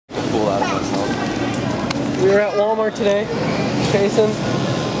We're at Walmart today. Jason,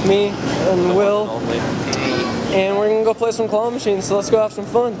 me, and Will. And we're gonna go play some claw machines, so let's go have some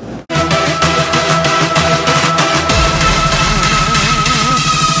fun.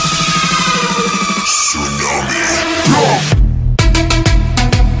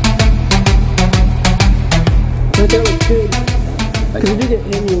 Right there looks good. Because if you get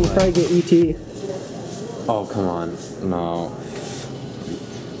him, you'll probably get ET. Oh, come on. No.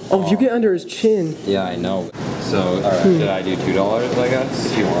 Oh, if you get under his chin. Yeah, I know. So, alright, should I do $2, I guess?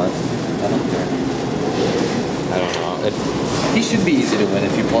 If you want. I don't care. I don't know. He should be easy to win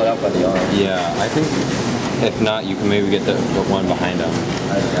if you pull it out by the arm. Yeah, I think if not, you can maybe get the one behind him.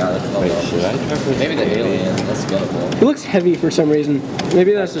 Wait, should I try for maybe the alien? That's gettable. He looks heavy for some reason.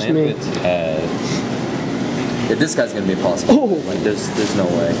 Maybe that's just me. Its head. Yeah, this guy's gonna be impossible. Oh! Like, there's no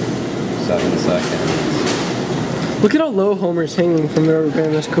way. 7 seconds. Look at how low Homer's hanging from the rubber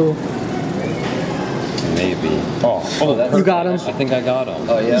band. That's cool. Maybe. Oh, that hurt. You got him. I think I got him.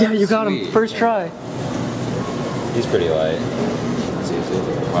 Oh, yeah? Yeah, you got him. First try. He's pretty light.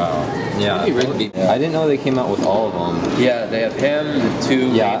 Wow. Yeah, I didn't know they came out with all of them. Yeah, they have him, the two.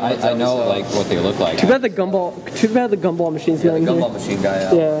 Yeah, I know like what they look like. Too bad the gumball machine's not in the here. gumball machine guy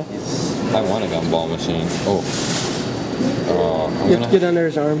out. Yeah. I want a gumball machine. Oh. You have to get under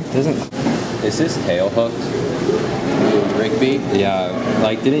his arm. Is his tail hooked? Rigby? Yeah.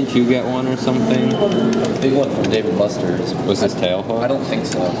 Like, didn't you get one or something? Big one from David Buster's. Was his tail hooked? I don't think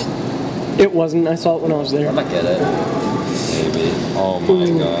so. It wasn't. I saw it when I was there. I might get it. Maybe. Oh my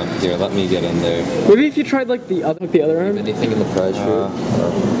god. Here, let me get in there. Maybe if you tried like the other arm. Anything in the prize shoot?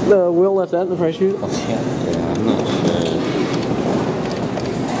 Will left that in the prize shoot. Oh, yeah. Yeah, I'm not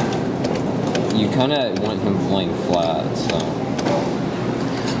sure. You kind of want him laying flat, so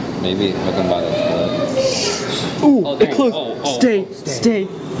maybe hook him by the foot. Ooh, it close. Stay.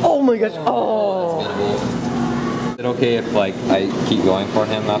 Oh my gosh. Oh. Is it okay if like I keep going for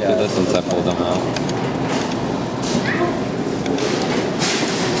him after this since I pulled him out?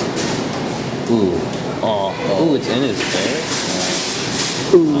 Ooh. Ooh, it's in his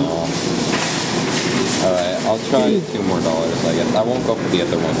face. Ooh. Oh. Alright, I'll try $2 more, I guess. I won't go for the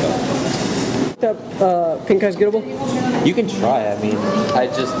other one though. That pink guy's gettable? You can try. I mean,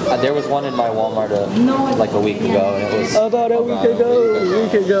 there was one in my Walmart like a week ago, and it was about a week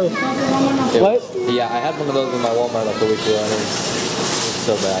ago. What? Yeah, I had one of those in my Walmart like a week ago, and it's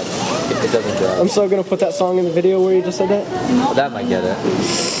so bad. It doesn't grab. I'm so gonna put that song in the video where you just said that. But that might get it.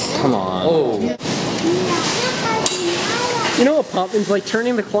 Come on. Oh. You know what Popman's like?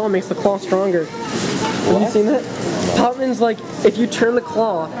 Turning the claw makes the claw stronger. Have you seen that? Popman's like, if you turn the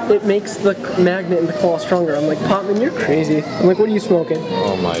claw, it makes the magnet in the claw stronger. I'm like, Popman, you're crazy. I'm like, what are you smoking?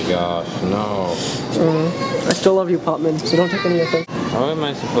 Oh my gosh, no. I still love you, Popman, so don't take any offense. How am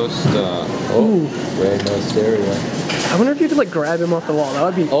I supposed to... Ooh. Very nice stereo. I wonder if you could like grab him off the wall. That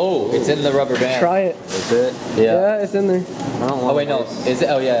would be... Oh, it's in the rubber band. Try it. Is it? Yeah. Yeah, it's in there. I don't want Oh, wait, no. Is it?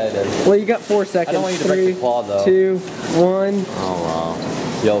 Oh, yeah, it is. Well, you got 4 seconds. I don't want you to break the claw, though. 3, 2, 1. Oh wow.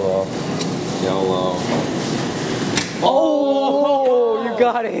 YOLO. YOLO. Oh, you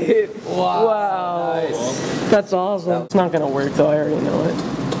got it. Wow. Nice. That's awesome. It's not going to work, though. I already know it.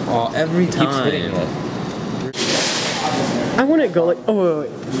 Oh, every Keeps time. hitting it. I want to go like... Oh, wait.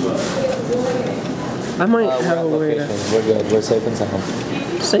 I might have a way to... We're good. We're safe and sound.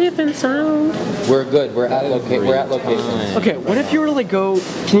 Safe and sound. We're good. We're at locations. Okay, what if you were to like go...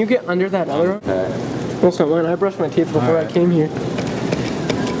 Can you get under that other one? Okay. That's not mine. I brushed my teeth before I came here.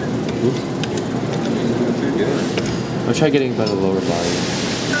 I'll try getting by the lower body.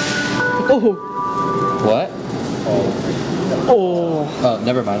 Oh. What? Oh. Oh,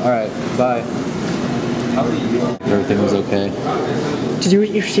 never mind. All right. Bye. How are you? Everything was okay. Did you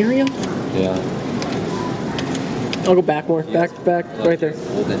eat your cereal? Yeah. I'll go back more. Back, right there.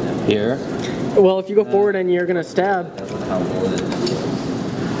 Here? Well, if you go forward and you're gonna stab.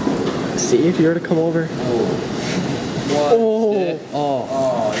 See if you were to come over. Oh.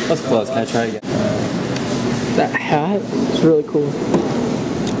 Oh. That's close. Can I try again? That hat is really cool.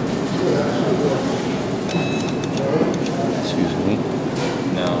 Excuse me.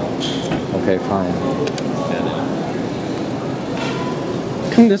 No. Okay, fine.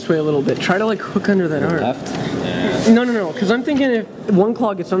 Come this way a little bit. Try to like hook under that arm. Left? Yeah. No. Because I'm thinking if one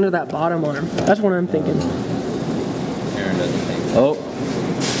claw gets under that bottom arm. That's what I'm thinking. Aaron doesn't think. Oh.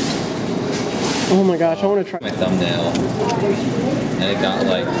 Oh my gosh, I want to try. My thumbnail. And it got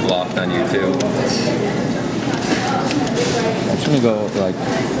like blocked on YouTube. I'm just gonna go like.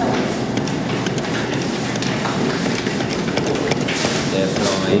 They're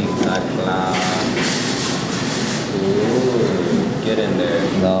going like Ooh, get in there.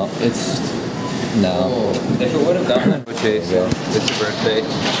 No, it's. No. If it would have done that, Chase, it's your birthday,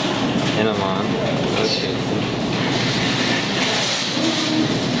 and I'm on. Okay.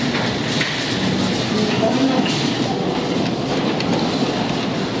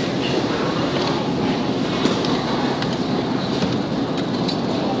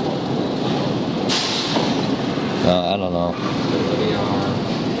 I don't know.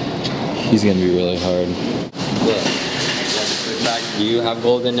 He's gonna be really hard. Look. Do you have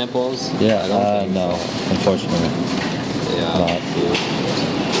golden nipples? Yeah, I don't think no, so. unfortunately. Yeah. Not.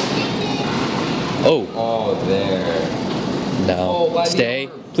 Oh! Oh, there. No. Oh, why stay.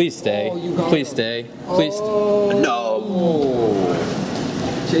 the arm? Please stay. Oh, you got Please him. stay. Please. No!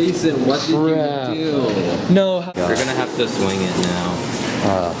 Jason, what did Crap. you do? No. You're gonna have to swing it now.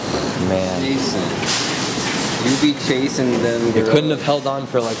 Oh, man. Jason. You be chasing them. You girls. couldn't have held on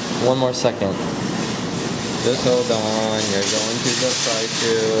for like one more second. Just hold on. You're going to the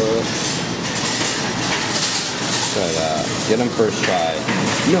parachute. Try that. Get him first try.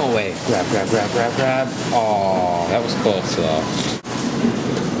 No way. Grab, grab, grab, grab, grab. Oh, that was close though.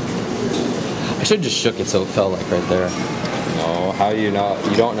 I should have just shook it so it fell like right there. No, how do you know?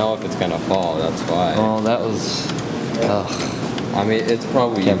 You don't know if it's gonna fall. That's why. Oh, that was. Ugh. I mean, it's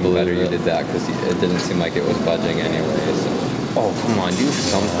probably Can't even better believe you it. did that because it didn't seem like it was budging anyways. Oh, come on, do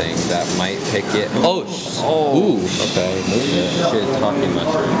something that might pick it. Oh, Ooh. okay. Shit, talking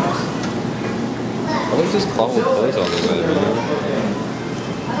mushrooms. What is this claw with clothes all the way, man?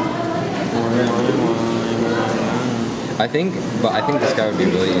 I think this guy would be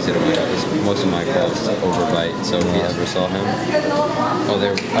really easy to win because most of my claws overbite, so if we ever saw him. Oh,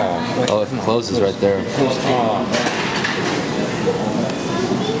 there. Oh, it closes right there.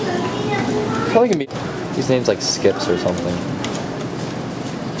 Probably gonna be. His name's like Skips or something.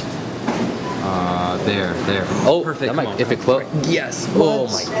 There. Oh, Perfect. that might, if it close. Yes. Oh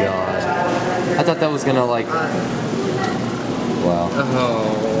my god. I thought that was gonna like. Wow.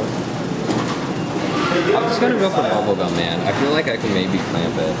 Oh. I'm just gonna go for bubblegum, man. I feel like I can maybe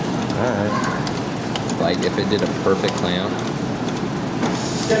clamp it. Alright. Like if it did a perfect clamp.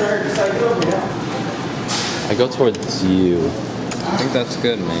 I go towards you. I think that's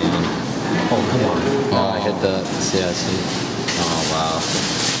good, man. Oh, come on. Oh, I hit the. Yeah, see. Oh wow.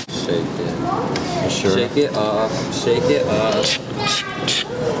 Shake it. For sure. Shake it up. Shake it up.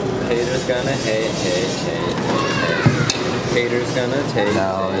 Haters gonna hate. Haters gonna take.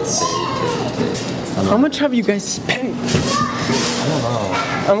 No, it's. How much have you guys spent? I don't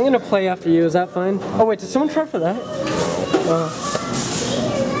know. I'm gonna play after you, is that fine? Oh wait, did someone try for that?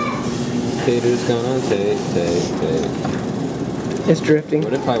 Haters gonna take. It's drifting.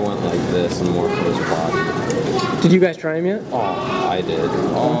 What if I went like this and more for his body? Did you guys try him yet? Oh, I did.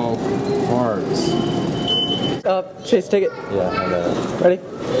 Oh, farts. Chase, take it. Yeah, I got it. Ready?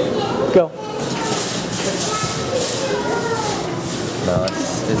 Go. No, it's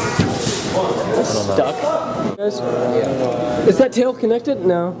Stuck. Guys? Is that tail connected?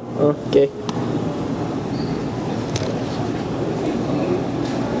 No. Oh, okay.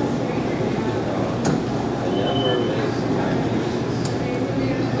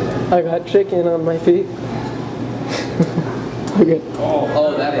 I got chicken on my feet. Okay.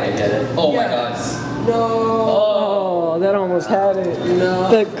 Oh, that might get it. Oh my gosh. Oh, that almost had it. No.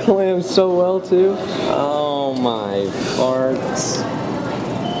 That clammed so well too. Oh my farts.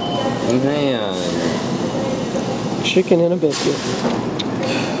 Man. Chicken and a biscuit.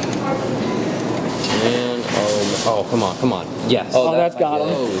 Man. Oh, come on. Yes. Oh, that's got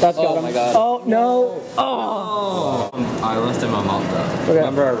him. That's got him. my God. Oh no. Oh. I left him up though. Okay.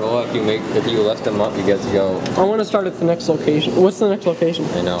 Remember our roll up, if you left him up, you get to go. I want to start at the next location. What's the next location?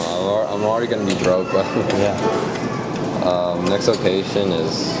 I know, I'm already gonna be broke. Yeah. Next location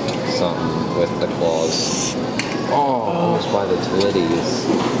is something with the claws. Oh, almost by the Twitties.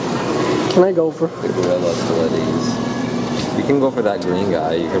 Can I go for? The gorilla Twitties. You can go for that green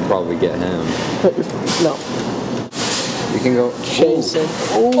guy, you could probably get him. No. You can go. Jason.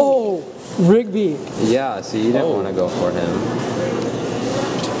 Oh, Rigby. Yeah, see, you didn't want to go for him.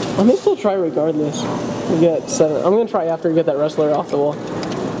 I may still try regardless. We get 7. I'm gonna try after we get that wrestler off the wall.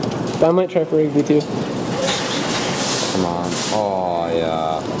 But I might try for Rigby too. Come on. Oh,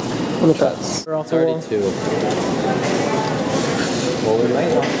 yeah. I'm gonna try. We're off the wall. 32. Well, we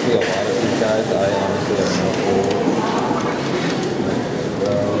might not see a lot of these guys. I honestly have no clue.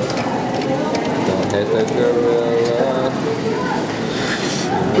 Don't hit the gorilla.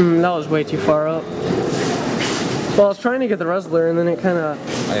 That was way too far up. Well, I was trying to get the wrestler and then it kind of...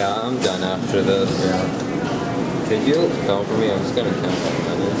 Oh, yeah, I'm done after this. Yeah. Could you film for me? I'm just gonna count up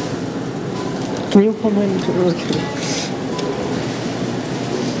minutes. Can you hold my...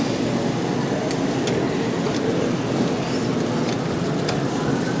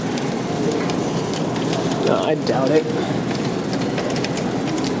 I doubt it.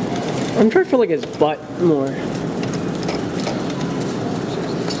 I'm trying to feel like his butt more.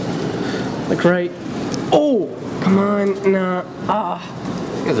 Like right. Oh, come on, nah.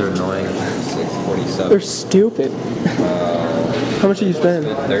 You guys are annoying. 647. They're stupid. How much did you spend?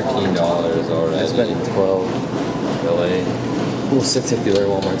 $13 already. I spent 12. Really? Well, 6 at the other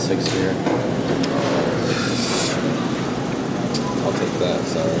Walmart, 6 here. I'll take that,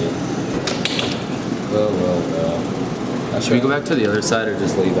 sorry. Well. Should we go back to the other side or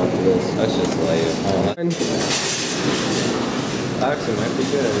just leave after this? Let's just leave. Actually, might be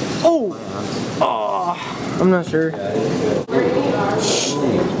good. Oh, I'm not sure.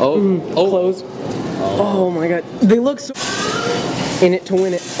 Close. Oh my god, they look so in it to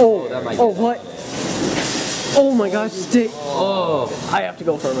win it. Oh, that might oh get what? Oh my gosh, stick. Oh, I have to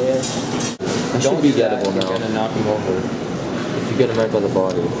go for him again. that should be gettable You're now. gonna knock him over. If you get him right by the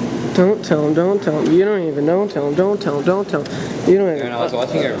body. Don't tell him, don't tell him. You don't even, don't tell him, don't tell him, don't tell him. You don't even. And I was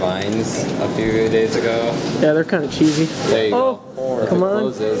watching your vines a few days ago. Yeah, they're kind of cheesy. There you Oh, go. come on.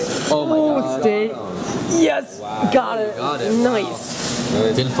 Closes. Oh my god. Stay. Yes, got it. Got it. Nice,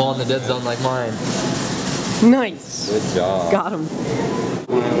 Didn't fall in the dead zone like mine. nice. Good job. Got him.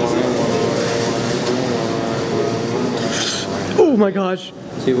 Oh my gosh.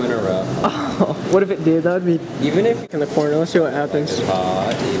 2 in a row. Oh, what if it did? That would be Even if in the corner. Let's see what happens. it's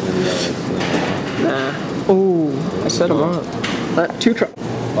hot, even though it's not. Nah. Oh, I set him up. 2 try.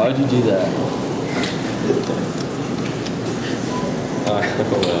 Why'd you do that?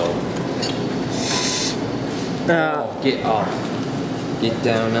 Well. Get off. Get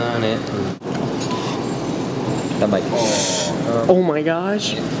down on it. That might. Oh my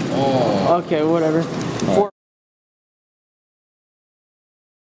gosh. Oh. Okay, whatever. 4.